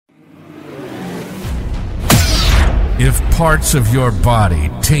If parts of your body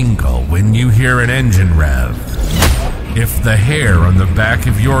tingle when you hear an engine rev, if the hair on the back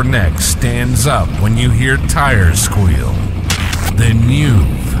of your neck stands up when you hear tires squeal, then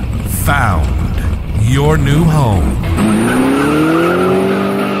you've found your new home.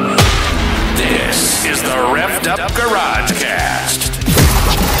 This is the Rev'd Up Garage Cast,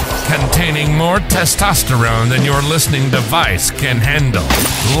 containing more testosterone than your listening device can handle.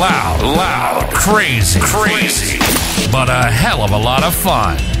 Loud, crazy, but a hell of a lot of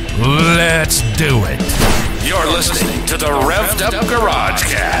fun. Let's do it. You're listening to the Rev'd Up Garage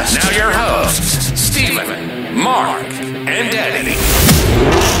Cast. Now your hosts, Steven, Mark, and Eddie.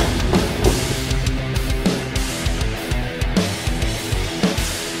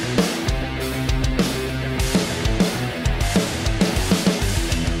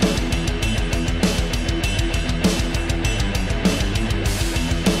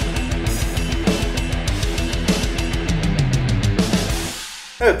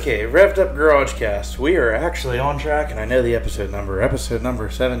 Okay, Rev'd Up Garage Cast. We are actually on track, and I know the episode number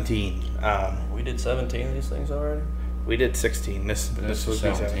 17. We did 17 of these things already? We did 16. This was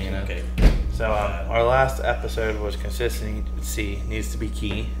 17. Okay. So our last episode was consistency needs to be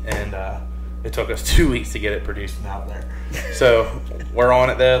key, and it took us 2 weeks to get it produced and out there. So we're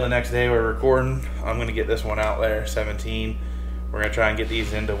on it though. The next day we're recording. I'm going to get this one out there, 17. We're going to try and get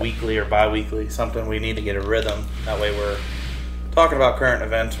these into weekly or bi-weekly, something we need to get a rhythm. That way we're talking about current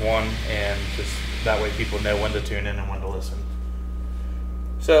events, and just that way people know when to tune in and when to listen.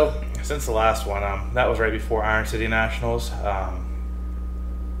 So, since the last one, that was right before Iron City Nationals. I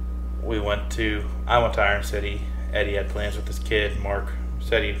went to Iron City. Eddie had plans with his kid. Mark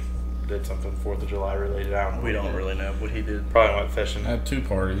said he did something 4th of July related. We don't really know what he did. Probably went fishing. I had 2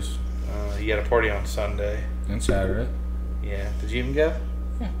 parties. He had a party on Sunday. And Saturday. Yeah. Did you even go?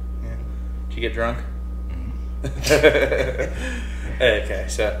 Yeah. Did you get drunk? Okay,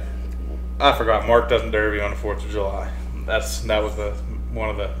 so I forgot. Mark doesn't derby on the 4th of July. That was one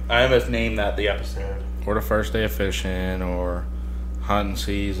of the. I almost named that the episode. Or the first day of fishing, or hunting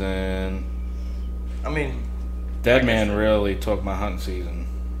season. I mean, Dead Man really took my hunting season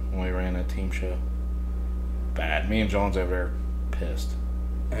when we ran that team show. Bad. Me and Jones over there pissed.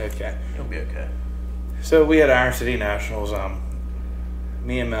 Okay, it'll be okay. So we had Iron City Nationals.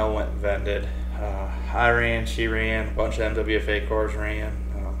 Me and Mel went and vended. I ran, she ran, a bunch of MWFA cars ran.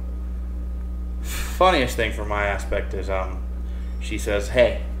 Funniest thing from my aspect is she says,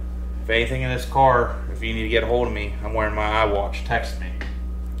 hey, if anything in this car, if you need to get a hold of me, I'm wearing my iWatch, text me.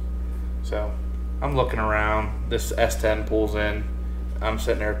 So I'm looking around, this S10 pulls in, I'm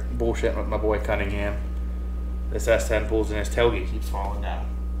sitting there bullshitting with my boy Cunningham. This S10 pulls in, his tailgate keeps falling down.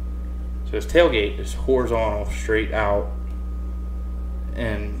 So his tailgate is horizontal, straight out,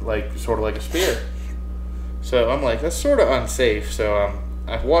 and sort of like a spear. So I'm like, that's sort of unsafe. So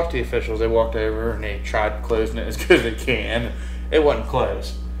I walked the officials. They walked over and they tried closing it as good as they can. It wasn't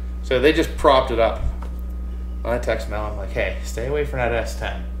closed, so they just propped it up. I text Mel. I'm like, hey, stay away from that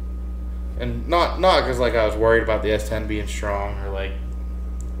S10, and not because I was worried about the S10 being strong or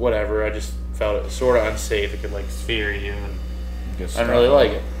whatever. I just felt it was sort of unsafe. It could sphere you, and I didn't really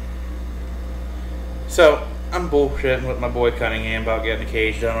like it. So I'm bullshitting with my boy Cunningham about getting the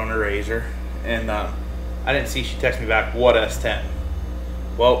cage done on a Razor, and I didn't see she texted me back, what S10?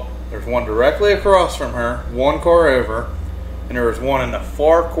 Well, there's one directly across from her, one car over, and there was one in the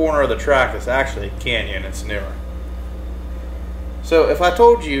far corner of the track that's actually a Canyon. It's newer. So if I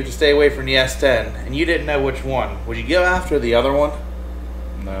told you to stay away from the S10 and you didn't know which one, would you go after the other one?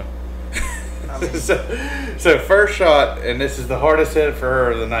 No. So first shot, and this is the hardest hit for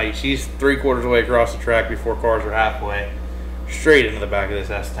her of the night. She's 3/4 way across the track before cars are halfway, straight into the back of this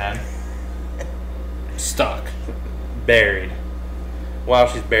S10. Stuck. Buried. While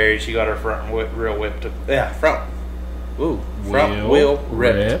she's buried, she got her front wheel ripped. Front wheel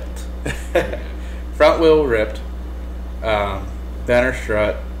ripped. Front wheel ripped. Bent her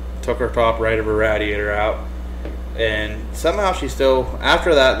strut. Took her top right of her radiator out. And somehow she still,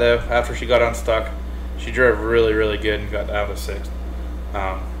 after that though, after she got unstuck, she drove really, really good and got down to 6th.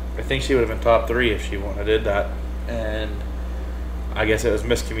 I think she would have been top 3 if she wouldn't have did that. And I guess it was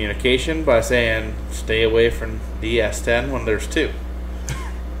miscommunication by saying stay away from the S10 when there's 2.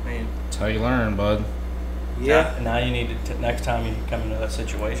 I mean, That's how you learn, bud. Yeah. Now you need to, next time you come into that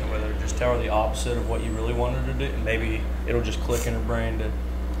situation, whether just tell her the opposite of what you really wanted her to do, and maybe it'll just click in her brain to,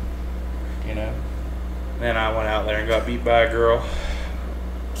 Then I went out there and got beat by a girl.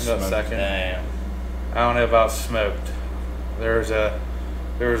 Got second. Damn. I don't know about smoked. There was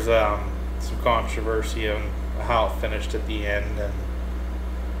some controversy on how it finished at the end, and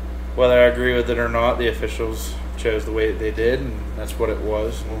whether I agree with it or not, the officials chose the way that they did, and that's what it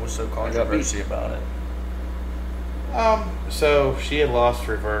was. What was so controversy about it? So she had lost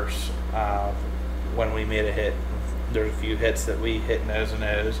reverse when we made a hit. There's a few hits that we hit nose and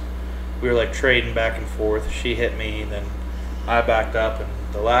nose. We were like trading back and forth. She hit me, then I backed up, and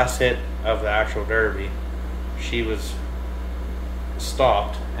the last hit of the actual derby, she was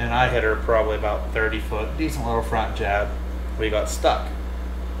stopped, and I hit her probably about 30 foot, decent little front jab. We got stuck.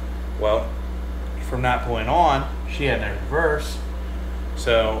 Well, from that point on, she had no reverse,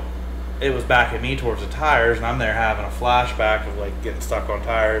 so it was backing me towards the tires, and I'm there having a flashback of like getting stuck on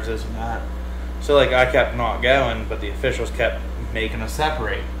tires, this and that. So like I kept not going, but the officials kept making us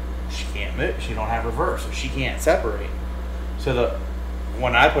separate. She can't move. She don't have reverse, so she can't separate. So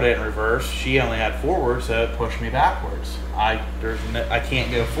when I put it in reverse, she only had forward, so it pushed me backwards. I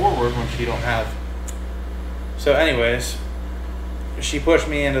can't go forward when she don't have. So anyways, she pushed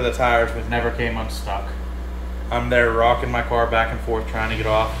me into the tires, but never came unstuck. I'm there rocking my car back and forth, trying to get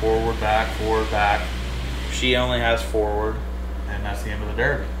off, forward, back. She only has forward, and that's the end of the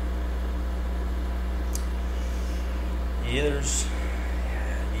derby.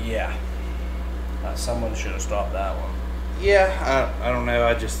 Someone should have stopped that one. Yeah, I don't know.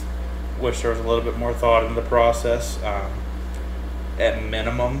 I just wish there was a little bit more thought into the process. At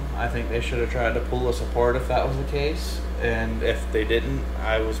minimum, I think they should have tried to pull us apart if that was the case. And if they didn't,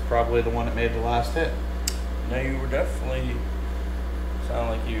 I was probably the one that made the last hit. No, you were definitely, sound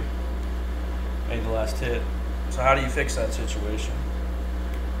like you made the last hit. So how do you fix that situation?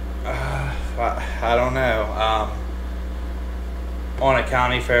 I don't know. On a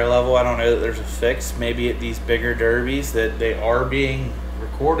county fair level, I don't know that there's a fix. Maybe at these bigger derbies that they are being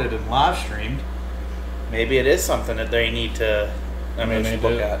recorded and live streamed, maybe it is something that they need to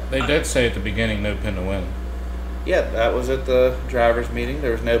look at. They did say at the beginning, no pin to win. Yeah, that was at the drivers' meeting.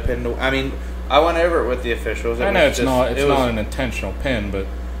 There was no pin to. I mean, I went over it with the officials. I know it's not an intentional pin, but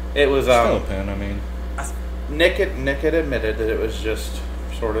it was still a pin. I mean, Nick had admitted that it was just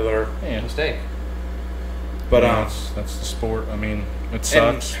sort of their mistake. But that's the sport. I mean, it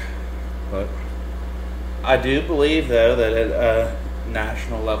sucks, but I do believe though that at a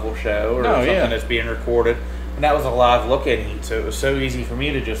national level show or something that's being recorded, and that was a live look-in heat, so it was so easy for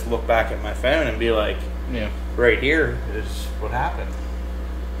me to just look back at my phone and be like, right here is what happened.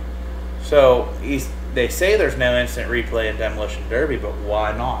 So they say there's no instant replay in Demolition Derby, but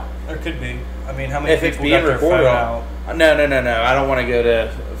why not? There could be. I mean, how many if people it's being got recorded their phone out? No. I don't want to go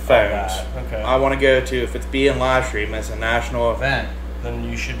to phones. Okay. I want to go to, if it's being live streamed, it's a national event. Then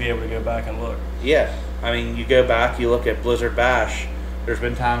you should be able to go back and look. Yeah. I mean, you go back, you look at Blizzard Bash. There's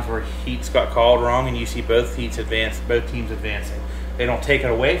been times where heats got called wrong, and you see both teams advancing. They don't take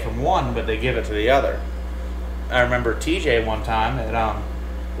it away from one, but they give it to the other. I remember TJ one time at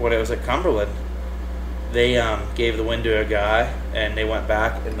when it was at Cumberland. They gave the win to a guy, and they went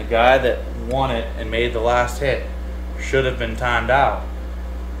back, and the guy that won it and made the last hit should have been timed out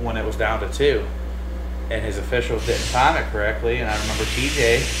when it was down to 2. And his officials didn't time it correctly, and I remember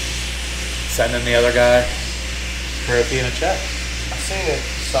TJ sending the other guy a trophy and a check. I've seen it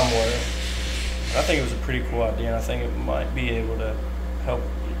somewhere. I think it was a pretty cool idea, and I think it might be able to help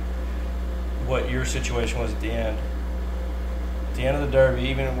what your situation was at the end. At the end of the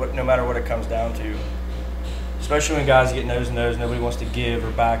derby, no matter what it comes down to, especially when guys get nose to nose, nobody wants to give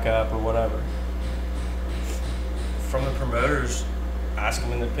or back up or whatever. From the promoters, ask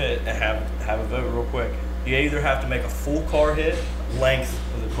them in the pit and have a vote real quick. You either have to make a full car hit, length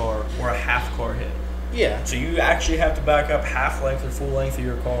of the car, or a half car hit. Yeah. So you actually have to back up half length or full length of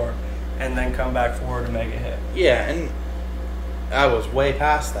your car and then come back forward to make a hit. Yeah, and I was way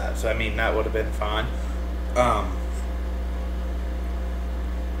past that, so I mean that would have been fine.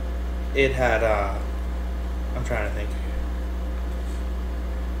 It had I'm trying to think.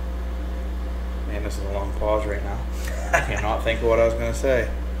 Man, this is a long pause right now. I cannot think of what I was going to say.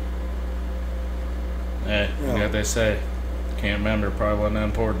 Hey, what they say. Can't remember. Probably wasn't that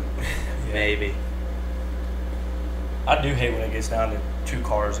important. Maybe. I do hate when it gets down to 2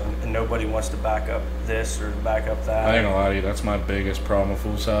 cars and nobody wants to back up this or back up that. I ain't gonna lie to you. That's my biggest problem with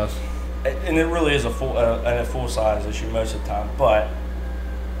full size. And it really is a full size issue most of the time. But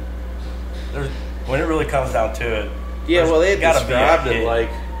when it really comes down to it, yeah. Well, they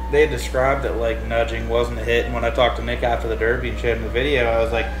had described it like nudging wasn't a hit. And when I talked to Nick after the derby and showed him the video, I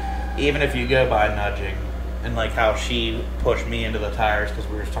was like, even if you go by nudging, and like how she pushed me into the tires because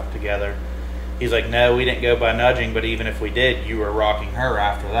we were stuck together. He's like, no, we didn't go by nudging, but even if we did, you were rocking her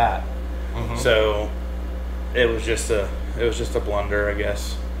after that. Mm-hmm. So it was just a blunder, I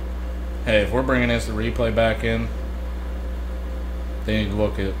guess. Hey, if we're bringing this replay back in, they need to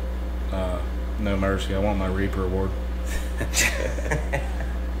look at no mercy. I want my Reaper award. I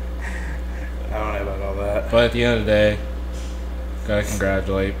don't know about all that. But at the end of the day, gotta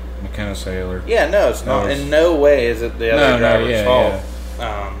congratulate McKenna Saylor. Yeah, no, it's not. In no way is it the other driver's fault.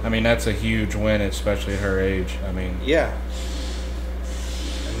 Yeah. I mean, that's a huge win, especially at her age. I mean, yeah.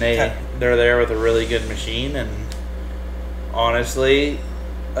 And they're there with a really good machine, and honestly,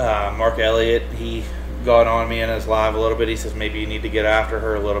 Mark Elliott, he got on me in his live a little bit. He says maybe you need to get after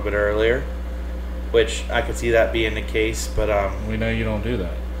her a little bit earlier, which I could see that being the case. But we know you don't do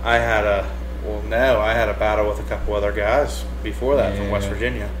that. I had a battle with a couple other guys before that from West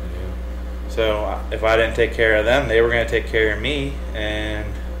Virginia. Yeah. So if I didn't take care of them, they were going to take care of me, and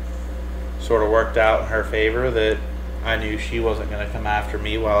sort of worked out in her favor that I knew she wasn't going to come after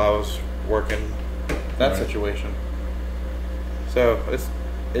me while I was working that situation. So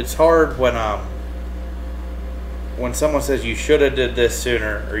it's hard when someone says you should have did this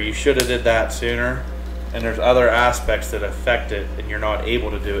sooner or you should have did that sooner, and there's other aspects that affect it and you're not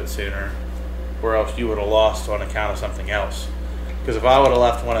able to do it sooner, or else you would have lost on account of something else. Because if I would have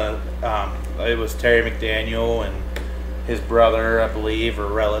left one of it was Terry McDaniel and his brother, I believe, or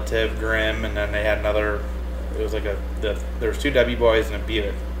relative, Grimm, and then they had another. It was like there was 2 W boys and a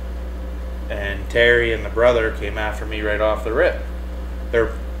Buick, and Terry and the brother came after me right off the rip.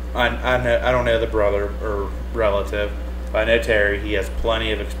 I don't know the brother or relative, but I know Terry. He has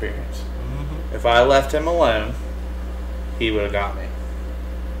plenty of experience. Mm-hmm. If I left him alone, he would have got me,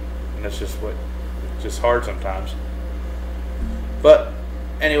 and that's just hard sometimes. But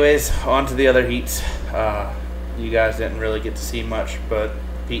anyways, on to the other heats. You guys didn't really get to see much, but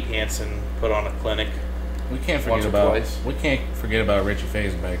Pete Hansen put on a clinic. We can't forget about Richie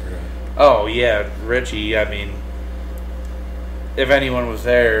Fazenbaker. Oh yeah, Richie. I mean, if anyone was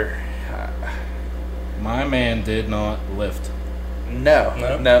there, my man did not lift. No.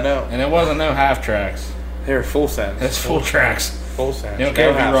 And it wasn't no half tracks. They were full sends. It's full tracks. Full sends. You don't care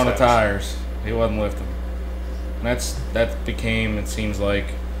if you run the tires. He wasn't lifting. And that became, it seems like,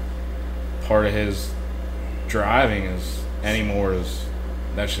 part of his driving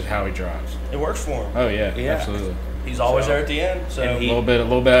that's just how he drives. It works for him. Oh yeah. Absolutely. He's always there at the end. So a little bit of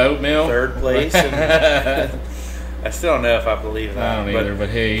oatmeal. 3rd place. And I still don't know if I believe that. I don't either, but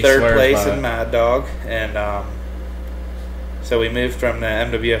hey, 3rd place in Mad Dog, and so we moved from the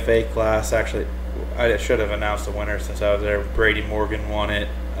MWFA class. Actually, I should have announced the winner since I was there. Brady Morgan won it.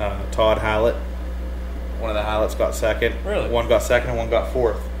 Todd Hallett, one of the Halletts, got 2nd. Really? One got 2nd and one got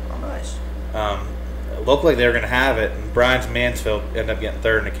 4th. Oh, nice. It looked like they were going to have it, and Brian's Mansfield ended up getting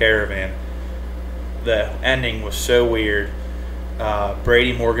 3rd in the Caravan. The ending was so weird.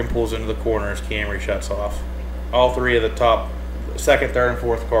 Brady Morgan pulls into the corner, his Camry shuts off. All 3 of the top 2nd, 3rd, and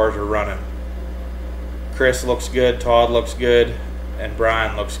 4th cars are running. Chris looks good, Todd looks good, and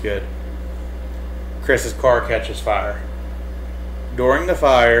Brian looks good. Chris's car catches fire. During the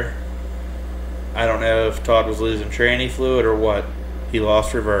fire, I don't know if Todd was losing tranny fluid or what, he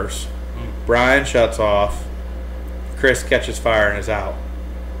lost reverse. Brian shuts off. Chris catches fire and is out.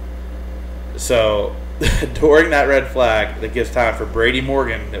 So, during that red flag, that gives time for Brady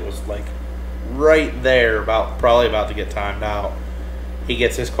Morgan, that was like right there, probably about to get timed out. He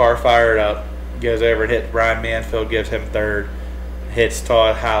gets his car fired up, goes over and hits Brian Mansfield, gives him 3rd, hits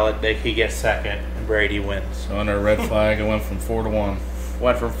Todd Hallett, he gets 2nd, and Brady wins. So under a red flag, it went from 4-1.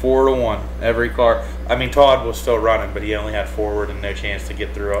 Went from 4-1. Every car. I mean, Todd was still running, but he only had forward and no chance to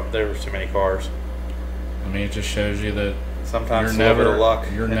get through. There was too many cars. I mean, it just shows you that sometimes you're never luck.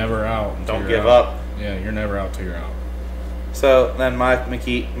 You're never out. Don't give up. Yeah, you're never out till you're out. So then my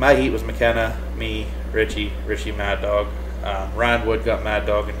heat was McKenna, me, Richie Mad Dog. Ryan Wood got Mad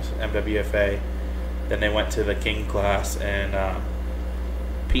Dog in his MWFA. Then they went to the King class, and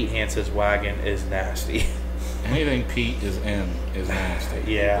Pete Hansen's wagon is nasty. Anything Pete is in is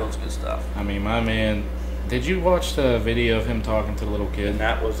nasty. Yeah. He builds good stuff. I mean, my man, did you watch the video of him talking to the little kid? And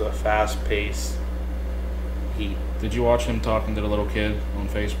that was a fast-paced heat. Did you watch him talking to the little kid on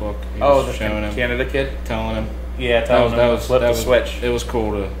Facebook? He was the showing him, Canada kid? Telling him. Yeah, telling him to flip the switch. It was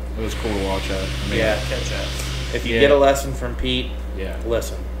cool to watch that. I mean, catch that. If you get a lesson from Pete,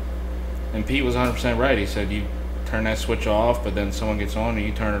 listen. And Pete was 100% right. He said you turn that switch off, but then someone gets on and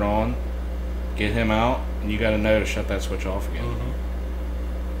you turn it on, get him out, and you got to know to shut that switch off again. Mm-hmm.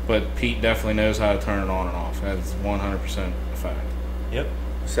 But Pete definitely knows how to turn it on and off. That's 100% a fact. Yep.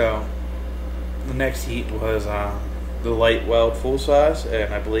 So the next heat was the light weld full size,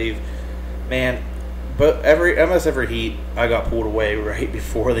 and I believe, man, but almost every heat I got pulled away right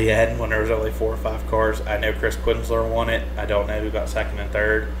before the end when there was only 4 or 5 cars. I know Chris Quinsler won it. I don't know who got 2nd and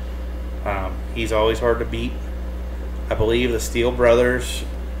 3rd. He's always hard to beat. I believe the Steele brothers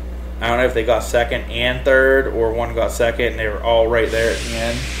I don't know if they got second and third, or one got second, and they were all right there at the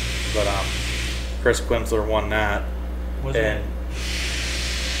end. But Chris Quimsler won that. Was and it?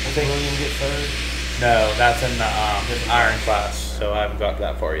 Did William get third? No, that's in the iron class, so I haven't got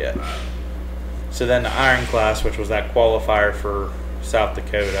that far yet. So then the iron class, which was that qualifier for South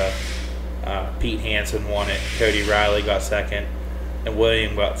Dakota, Pete Hansen won it, Cody Riley got second, and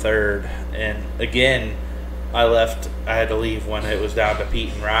William got third. And again, I had to leave when it was down to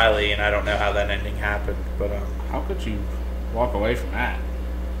Pete and Riley, and I don't know how that ending happened. But how could you walk away from that?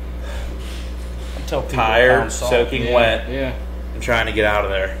 Until people tired, pound salt. soaking wet, Yeah. and trying to get out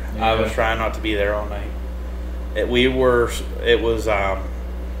of there. Yeah. I was trying not to be there all night. It was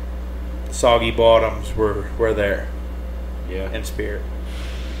soggy bottoms were there. Yeah. In spirit.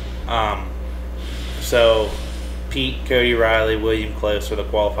 So Pete, Cody Riley, William Close are the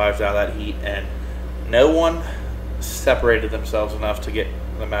qualifiers out of that heat, and no one separated themselves enough to get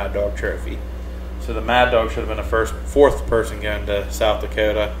the Mad Dog trophy. So the Mad Dog should have been the fourth person going to South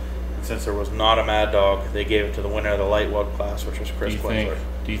Dakota. And since there was not a Mad Dog, they gave it to the winner of the light weld class, which was Chris Quimsler.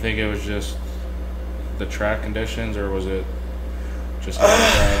 Do you think it was just the track conditions, or was it just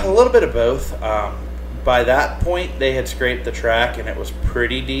a little bit of both? By that point, they had scraped the track, and it was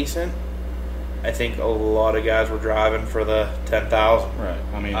pretty decent. I think a lot of guys were driving for the 10,000. Right.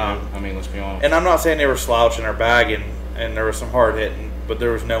 I mean, let's be honest. And I'm not saying they were slouching or bagging, and there was some hard hitting, but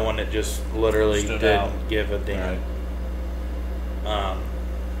there was no one that just literally Stood didn't out. give a damn. Right.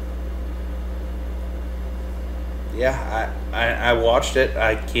 Yeah, I watched it.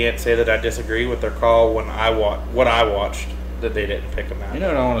 I can't say that I disagree with their call when what I watched, that they didn't pick him out. You know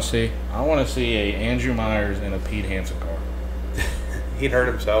what I want to see? I want to see a Andrew Myers in a Pete Hansen car. He'd hurt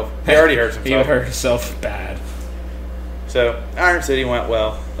himself. He already hurt himself. He would hurt himself bad. So Iron City went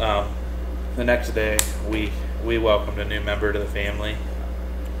well. The next day, we welcomed a new member to the family,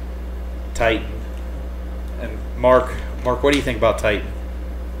 Titan. And Mark, what do you think about Titan?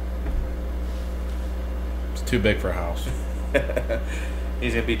 It's too big for a house.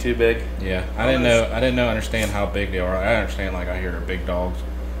 He's gonna be too big. Yeah, I didn't understand how big they are. I understand, like, I hear they're big dogs.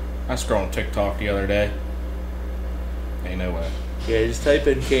 I scrolled on TikTok the other day. Ain't no way. Yeah, just type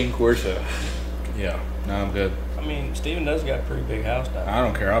in Cane Corso. Yeah, no, I'm good. I mean, Steven does got a pretty big house now. I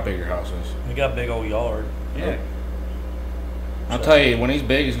don't care how big your house is. He got a big old yard. Yeah. I'll tell you, when he's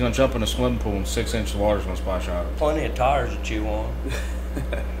big, he's gonna jump in a swimming pool and 6 inches of water's gonna splash out of him. Plenty of tires to chew on.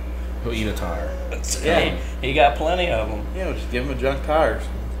 He'll eat a tire. Yeah, he got plenty of them. Yeah, just give him a junk tires.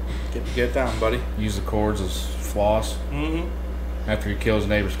 Get down, buddy. Use the cords as floss Mm-hmm. after he kills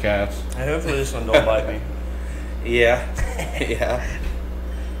neighbor's cats. And hopefully this one don't bite me. Yeah, yeah.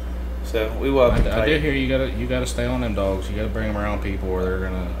 So we welcome. I did hear you gotta stay on them dogs. You gotta bring them around people, or they're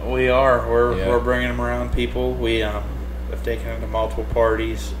gonna. We are. Yeah. We're bringing him around people. We have taken him to multiple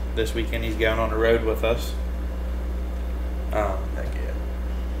parties. This weekend he's going on the road with us. Heck yeah.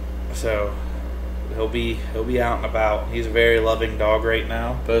 So he'll be out and about. He's a very loving dog right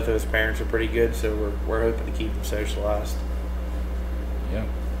now. Both of his parents are pretty good, so we're hoping to keep him socialized. Yeah,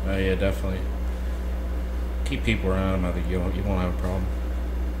 yeah, definitely. Keep people around him. I think you won't have a problem.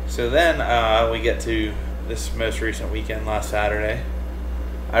 So then we get to this most recent weekend, last Saturday.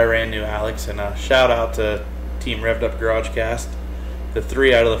 I ran New Alex, and a shout out to Team Rev'd Up Garagecast. The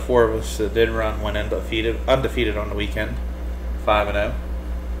 3 out of the 4 of us that did run went undefeated on the weekend, 5-0.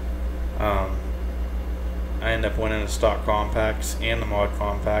 I ended up winning the stock compacts and the mod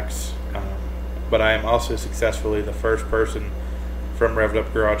compacts, but I am also successfully the first person from Rev'd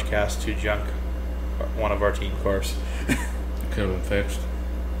Up Garagecast to junk one of our team cars. Could have been fixed.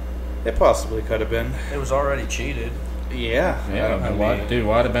 It possibly could have been. It was already cheated. Yeah. Yeah, I mean,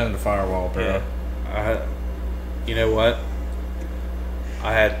 why'd have been in the firewall, bro? Yeah. You know what?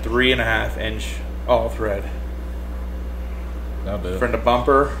 I had 3.5 inch all thread That'll do. from the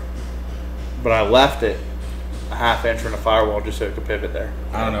bumper, but I left it a 1/2 inch from the firewall just so it could pivot there.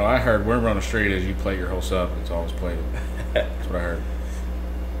 I don't know. I heard we're on the street as you plate your whole sub. It's always plated. That's what I heard.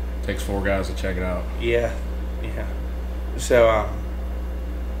 Takes 4 guys to check it out. Yeah. So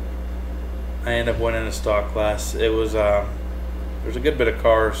I ended up winning the stock class. It was there's a good bit of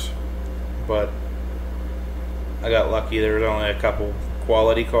cars, but I got lucky. There was only a couple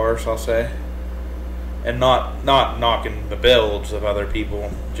quality cars, I'll say, and not knocking the builds of other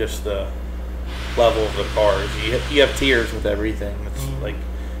people, just the level of the cars. You have tiers with everything. It's like,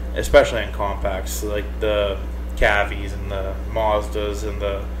 especially in compacts, like the Cavies and the Mazdas and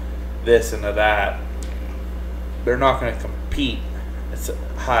the this and the that. They're not going to compete. It's a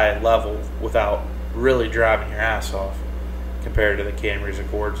high level without really driving your ass off compared to the Camrys,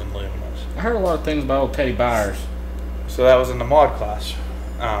 Accords, and Luminas. I heard a lot of things about old Teddy Byers. So that was in the mod class.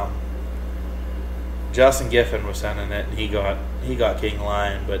 Justin Giffen was sending it, and he got King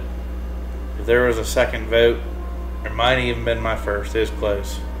Lion. But if there was a second vote, it might have even been my first. It was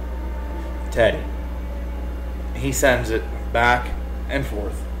close. Teddy. He sends it back and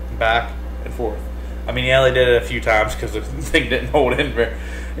forth, back and forth. I mean, he only did it a few times because the thing didn't hold in very.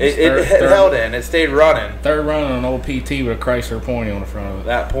 It held in. It stayed running. Third run on an old PT with a Chrysler Pointy on the front of it.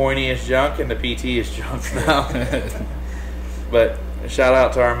 That Pointy is junk, and the PT is junk now. But shout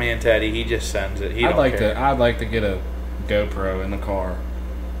out to our man Teddy. He just sends it. I'd like to get a GoPro in the car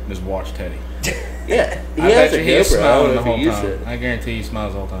and just watch Teddy. Yeah, he has a GoPro smiling the if he whole used time. it. I guarantee he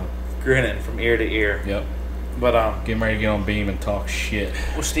smiles the whole time. Grinning from ear to ear. Yep. But getting ready to get on beam and talk shit.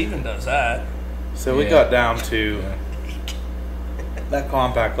 Well, Steven does that. So we got down to that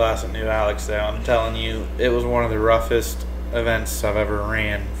compact class at New Alex. Though I'm telling you, it was one of the roughest events I've ever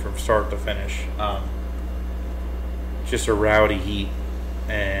ran from start to finish. Just a rowdy heat,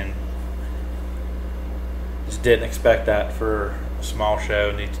 and just didn't expect that for a small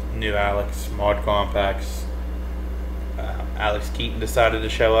show. New Alex Mod Compacts. Alex Keaton decided to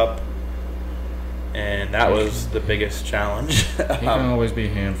show up, and that was the biggest challenge. He can always be a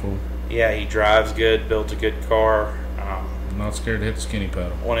handful. Yeah, he drives good, builds a good car. I'm not scared to hit the skinny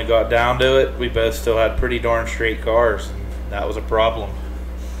pedal. When it got down to it, we both still had pretty darn straight cars, and that was a problem.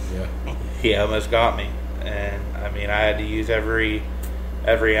 Yeah. He almost got me, and I mean, I had to use every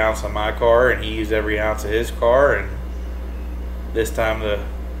ounce of my car, and he used every ounce of his car, and this time the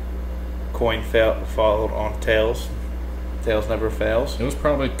coin followed on tails. Tails never fails. It was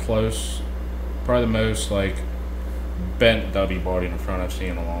probably close. Probably the most bent W body in the front I've seen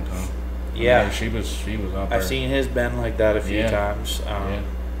in a long time. Yeah, I mean, she was up there. I've seen his bend like that a few times.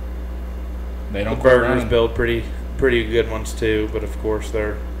 They don't. The Burgers build pretty good ones too, but of course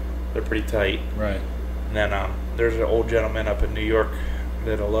they're pretty tight. Right. And then there's an old gentleman up in New York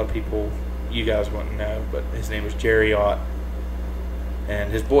that a lot of people, you guys wouldn't know, but his name was Jerry Ott,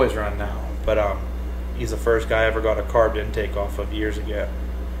 and his boys run now. But he's the first guy I ever got a carb intake off of years ago,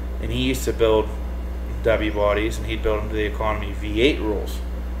 and he used to build W bodies, and he'd build them to the economy V8 rules.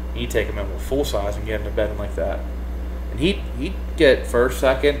 He'd take them in with full size and get them to bend like that, and he'd get first,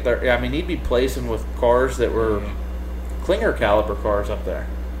 second, third. I mean, he'd be placing with cars that were Klinger caliber cars up there.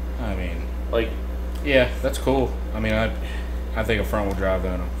 I mean, yeah, that's cool. I mean, I think a front wheel drive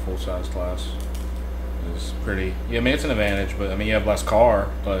in a full size class is pretty. Yeah, I mean, it's an advantage, but I mean, you have less car,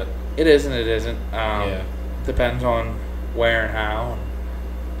 but it is and it isn't. Depends on where and how, and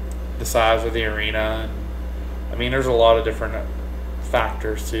the size of the arena. And, I mean, there's a lot of different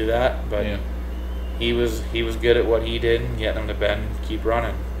factors to that, but he was good at what he did and getting them to bend and keep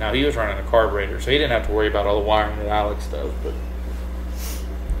running. Now, he was running a carburetor, so he didn't have to worry about all the wiring that Alex does, but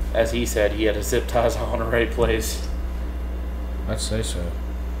as he said, he had his zip ties all in the right place. I'd say so.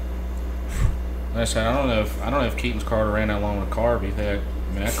 Like I said, I don't know if Keaton's car ran that long with a carb. That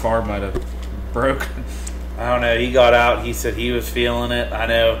carb might have broke. I don't know. He got out. He said he was feeling it. I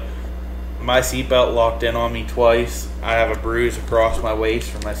know my seatbelt locked in on me twice. I have a bruise across my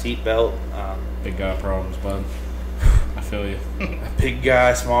waist from my seatbelt. Big guy problems, bud. I feel you. Big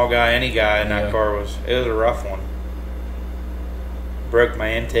guy, small guy, any guy in that car was a rough one. Broke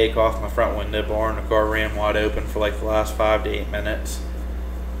my intake off my front window bar, and the car ran wide open for the last 5 to 8 minutes.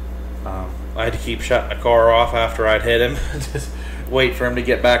 I had to keep shutting the car off after I'd hit him. Just wait for him to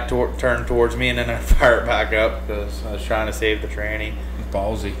get back turn towards me, and then I'd fire it back up because I was trying to save the tranny.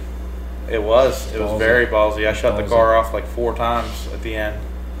 Ballsy. It was very ballsy. I shut the car off 4 times at the end.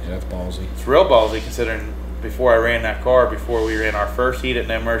 Yeah, that's ballsy. It's real ballsy considering before I ran that car, before we ran our first heat at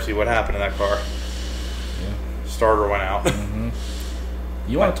No Mercy, what happened to that car? Yeah. Starter went out. Mm-hmm.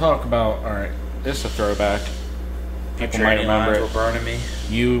 You want to talk about, all right, this is a throwback. People might remember it. Were burning me.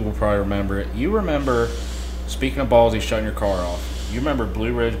 You will probably remember it. You remember, speaking of ballsy, shutting your car off. You remember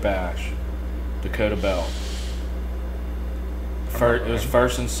Blue Ridge Bash, Dakota Bell. It was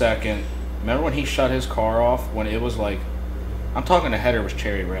first and second. Remember when he shut his car off when it was I'm talking the header was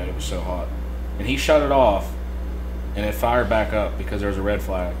cherry red. It was so hot. And he shut it off, and it fired back up because there was a red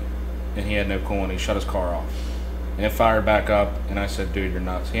flag, and he had no coolant. He shut his car off. And it fired back up, and I said, dude, you're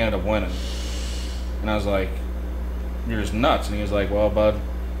nuts. He ended up winning. And I was like, you're just nuts. And he was like, well, bud,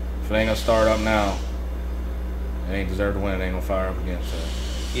 if it ain't going to start up now, it ain't deserved to win. It ain't going to fire up again. So,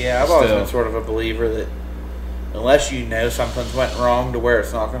 yeah, I've always been sort of a believer that unless you know something's went wrong to where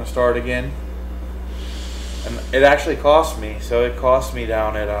it's not going to start again. And it actually cost me. So it cost me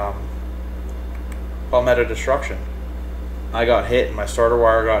down at Palmetto Destruction. I got hit, and my starter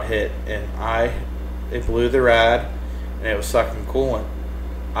wire got hit, and it blew the rad, and it was sucking coolant.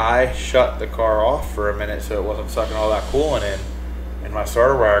 I shut the car off for a minute so it wasn't sucking all that coolant in, and my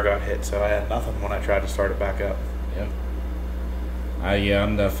starter wire got hit, so I had nothing when I tried to start it back up. Yeah. Yeah,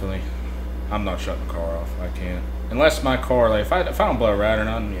 I'm not shutting the car off. I can't. Unless my car, like, if I don't blow a rat or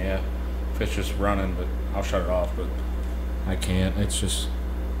nothing, yeah. If it's just running, but I'll shut it off, but I can't. It's just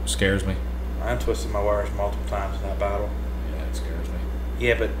scares me. I twisted my wires multiple times in that battle. Yeah, it scares me.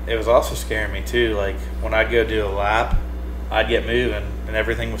 Yeah, but it was also scaring me too. Like when I'd go do a lap, I'd get moving and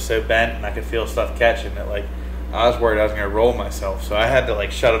everything was so bent and I could feel stuff catching it. Like I was worried I was going to roll myself, so I had to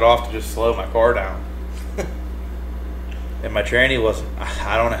like shut it off to just slow my car down. And my tranny wasn't.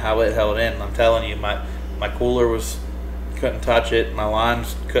 I don't know how it held in. I'm telling you, my cooler couldn't touch it. My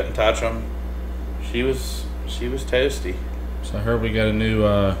lines couldn't touch them. She was toasty. So I heard we got a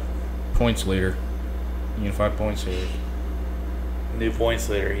new points leader, Unified Points Series. New points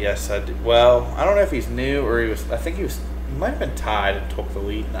leader, yes, I do. Well, I don't know if he's new or he was. I think he might have been tied and took the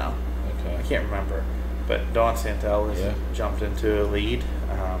lead now. Okay. I can't remember. But Don Santel has jumped into a lead.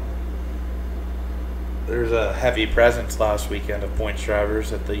 There's a heavy presence last weekend of points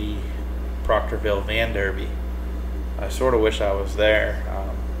drivers at the Proctorville Van Derby. I sort of wish I was there.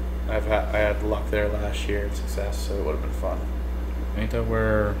 I had luck there last year and success, so it would have been fun. Ain't that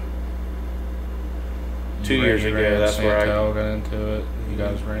where 2 years ago? That's where I got into it. You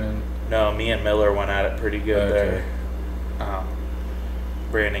guys ran. No, me and Miller went at it pretty good there.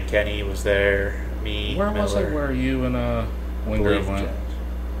 Brandon Kenny was there. Me, where Miller. was it? Where you and Wingrove went?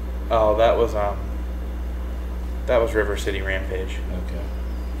 Oh, that was River City Rampage. Okay.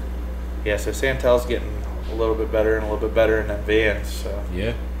 Yeah, so Santel's getting a little bit better and a little bit better in that vans. So.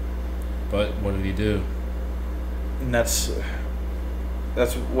 Yeah. But what did he do? And that's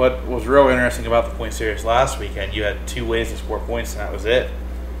what was real interesting about the point series last weekend. You had 2 ways to score points, and that was it.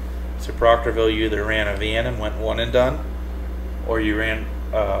 So Proctorville, you either ran a van and went one and done, or you ran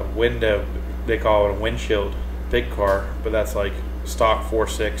a window. They call it a windshield big car, but that's like stock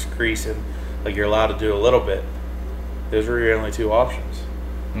 4.6 crease, and like you're allowed to do a little bit. Those were your only 2 options.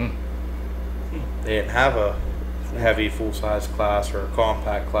 They didn't have a heavy full-size class or a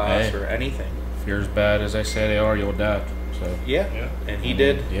compact class or anything. If you're as bad as they say they are, you'll adapt. So yeah. And he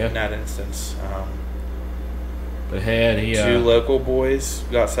did in that instance. But he 2 local boys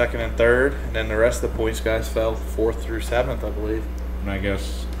got 2nd and 3rd, and then the rest of the points guys fell 4th through 7th, I believe. And I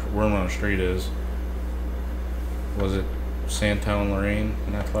guess rumor on the street was it Santel and Lorraine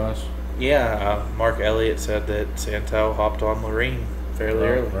in that class? Yeah, Mark Elliott said that Santel hopped on Lorraine fairly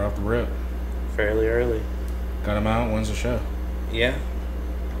early. Right off the rip. Fairly early. Got him out, wins the show. Yeah.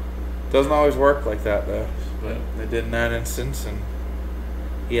 Doesn't always work like that, though. But they did in that instance, and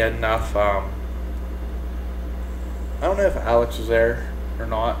he had enough. I don't know if Alex was there or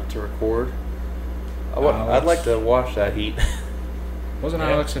not to record. I'd like to watch that heat. Wasn't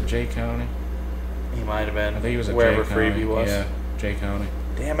Alex at Jay County? He might have been. I think he was at wherever Jay County. Freebie was. Yeah, Jay County.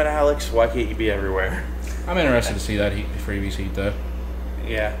 Damn it, Alex! Why can't you be everywhere? I'm interested to see that Freebie's heat, though.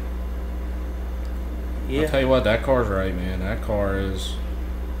 Yeah. I'll tell you what, that car's right, man. That car is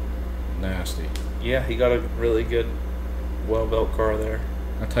nasty. Yeah, he got a really good, well-built car there.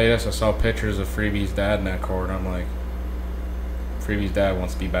 I'll tell you this, I saw pictures of Freebie's dad in that car, and I'm like, Freebie's dad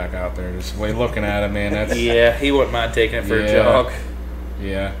wants to be back out there. Just the way looking at him, man. That's, yeah, he wouldn't mind taking it for a jog.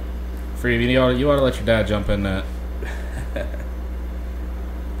 Yeah. Freebie, you ought to let your dad jump in that.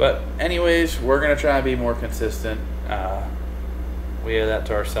 But anyways, we're going to try and be more consistent. We owe that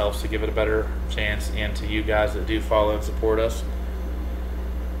to ourselves to give it a better chance, and to you guys that do follow and support us.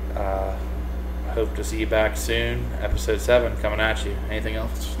 Hope to see you back soon. Episode 7 coming at you. Anything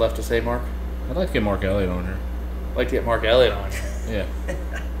else left to say, Mark? I'd like to get Mark Elliott on here. I'd like to get Mark Elliott on here. Yeah.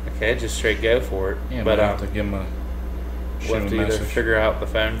 Okay, just straight go for it. Yeah, but I have to give him we'll have to either figure out the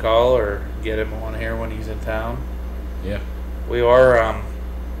phone call or get him on here when he's in town. Yeah.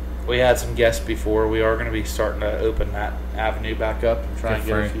 We had some guests before. We are going to be starting to open that avenue back up and try and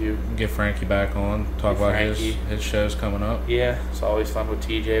get a few. Get Frankie back on. Talk about his shows coming up. Yeah, it's always fun with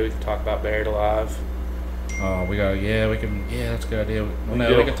TJ. We can talk about Buried Alive. We that's a good idea.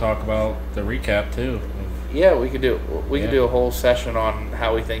 We could talk about the recap too. Yeah, we could do a whole session on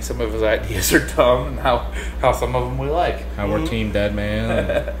how we think some of his ideas are dumb and how some of them we like. How we're Team Dead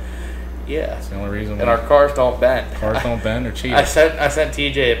Man. Yeah, that's the only reason. And our cars don't bend. Cars don't bend or cheat. I sent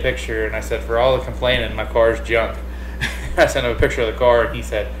TJ a picture and I said, for all the complaining, my car's junk. I sent him a picture of the car and he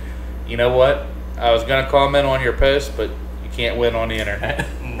said, you know what? I was gonna comment on your post, but you can't win on the internet.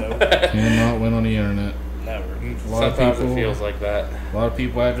 Nope. Cannot win on the internet. Never. Sometimes it feels like that. A lot of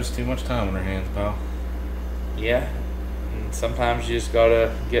people have just too much time on their hands, pal. Yeah. And sometimes you just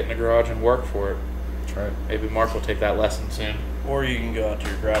gotta get in the garage and work for it. That's right. Maybe Mark will take that lesson soon. Or you can go out to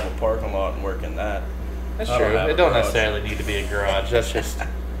your gravel parking lot and work in that. That's I don't true. have It a don't garage. necessarily need to be a garage. That's just,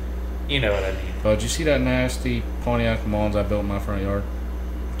 you know what I mean. Oh, did you see that nasty Pontiac Le Mans I built in my front yard?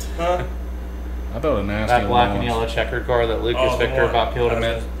 Huh? I built a nasty That Le black and Mans. yellow checkered car that Lucas Oh, the Victor one- about killed him I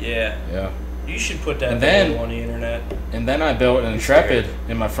in. was- Yeah. Yeah. You should put that And then- video on the internet. And then I built an Intrepid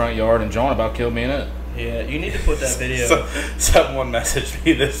in my front yard, and John about killed me in it. Yeah, you need to put that video. So, someone messaged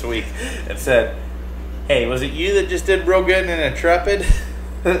me this week and said, "Hey, was it you that just did real good in an Intrepid?"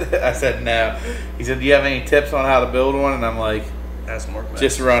 I said, "No." He said, "Do you have any tips on how to build one?" And I'm like, That's more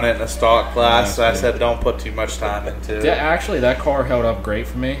 "Just run it in a stock class." So I That's said, "Don't put too much time into it." Yeah, actually, that car held up great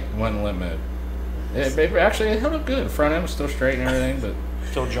for me. It went in limp mode. It held up good. The front end was still straight and everything, but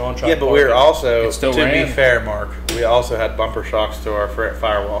Still John tried Yeah, to but park we were it. also, It still to ran. be fair, Mark, we also had bumper shocks to our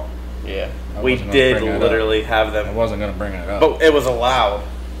firewall. Yeah. I We wasn't gonna did bring that up. literally have I them, wasn't gonna bring it up. but it was allowed.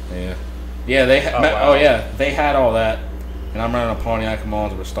 Yeah, yeah. They Oh, wow. yeah, they had all that, and I'm running a Pontiac Le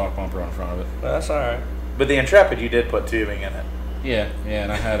Mans with a stock bumper on front of it. That's all right. But the Intrepid, you did put tubing in it. Yeah, yeah,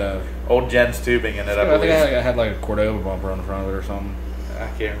 and I had a. Old Jen's tubing in it, I I think believe. I had like a Cordova bumper on the front of it or something. I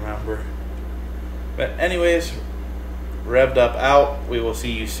can't remember. But anyways, Rev'd Up out. We will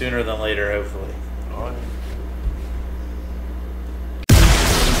see you sooner than later, hopefully.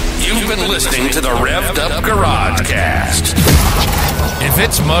 You've been listening to the Rev'd Up Garage Cast. If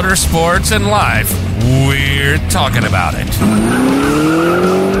it's motorsports and life, we're talking about it.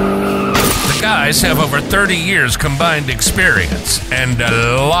 The guys have over 30 years combined experience and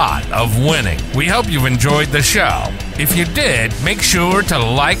a lot of winning. We hope you've enjoyed the show. If you did, make sure to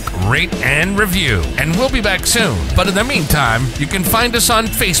like, rate, and review. And we'll be back soon. But in the meantime, you can find us on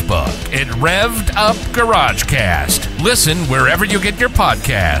Facebook at Rev'd Up Garage Cast. Listen wherever you get your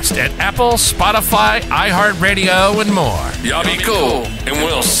podcast at Apple, Spotify, iHeartRadio, and more. Y'all be cool, and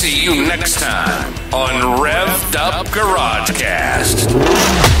we'll see you next time on Rev'd Up Garage Cast.